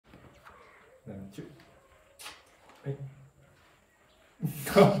チュはい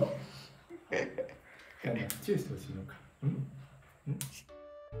チューしてほしいのか。うん。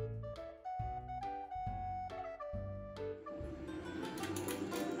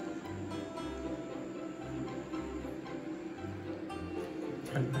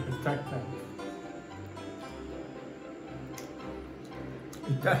痛い痛い痛い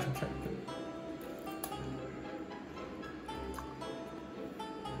痛い痛い痛い。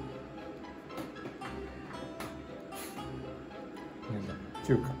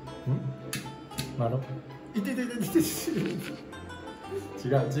中華。マロ。いててててて。違う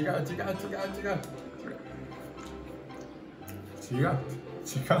違う違う違う違う違う違う違う。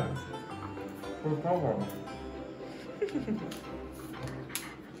これパワー。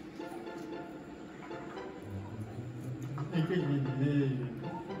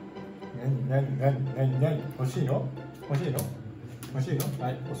何欲しいの？欲しいの？欲しいの？は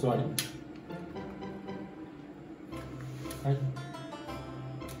い、お座り。はい。はい。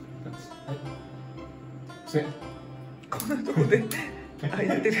せ。こんなとこでやっ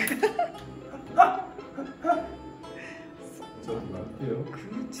てる。ちょっと待ってよ。空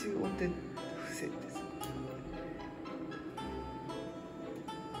中お手伏せです。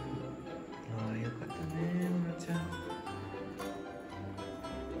ああ、よかったね、おなちゃん。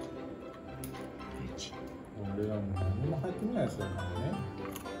俺はもう何も入ってないやつだからね。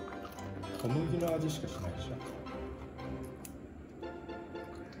小麦の味しかしないでしょ。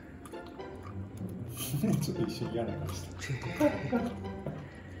ちょっと一瞬嫌な感じした。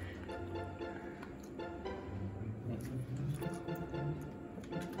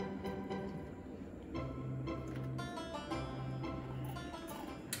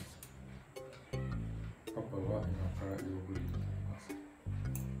パパは今からヨーグルトになります。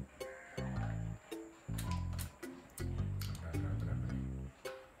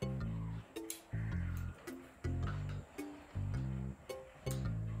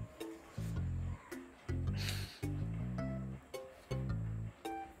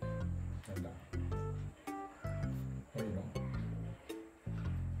なんだ。いいの？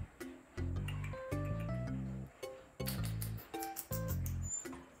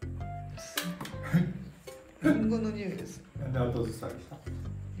リンゴの匂いです。なんで後ずさりした？リ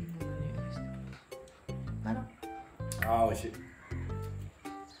ンゴの匂いでした。あら。ああ、美味しい。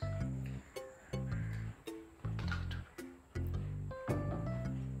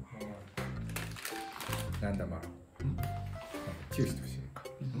なんだマロ。チューしてほしいのか。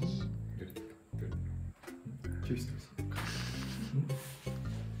チューしてほしいのか。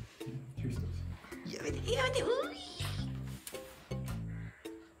チューしてほしいのか。やめてやめて、うい。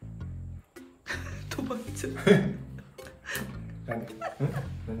止まっちゃう。なんで？なん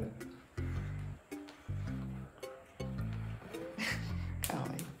で？かわ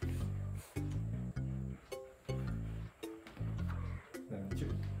いい。チュー。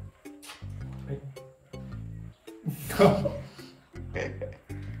はい。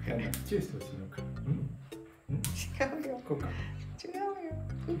チューしてほしいのか。違うよ。こうか。違うよ。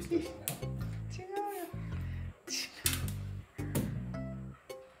チューしてほしいな。違うよ。違う。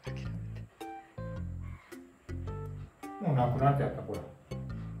諦めて。もうなくなっちゃった、ほら。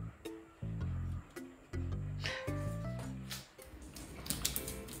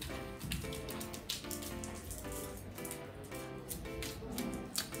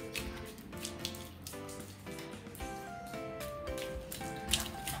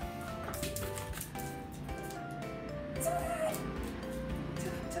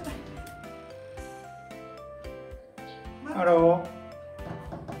ハロ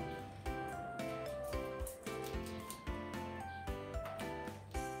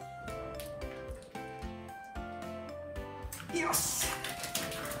よし。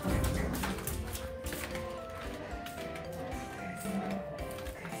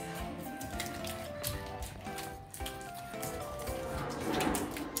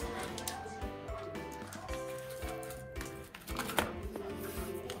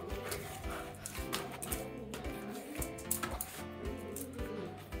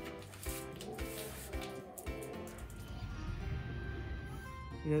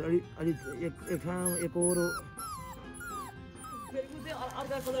एक और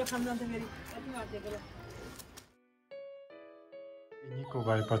ニコ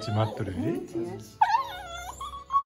バイパチ待っとるで。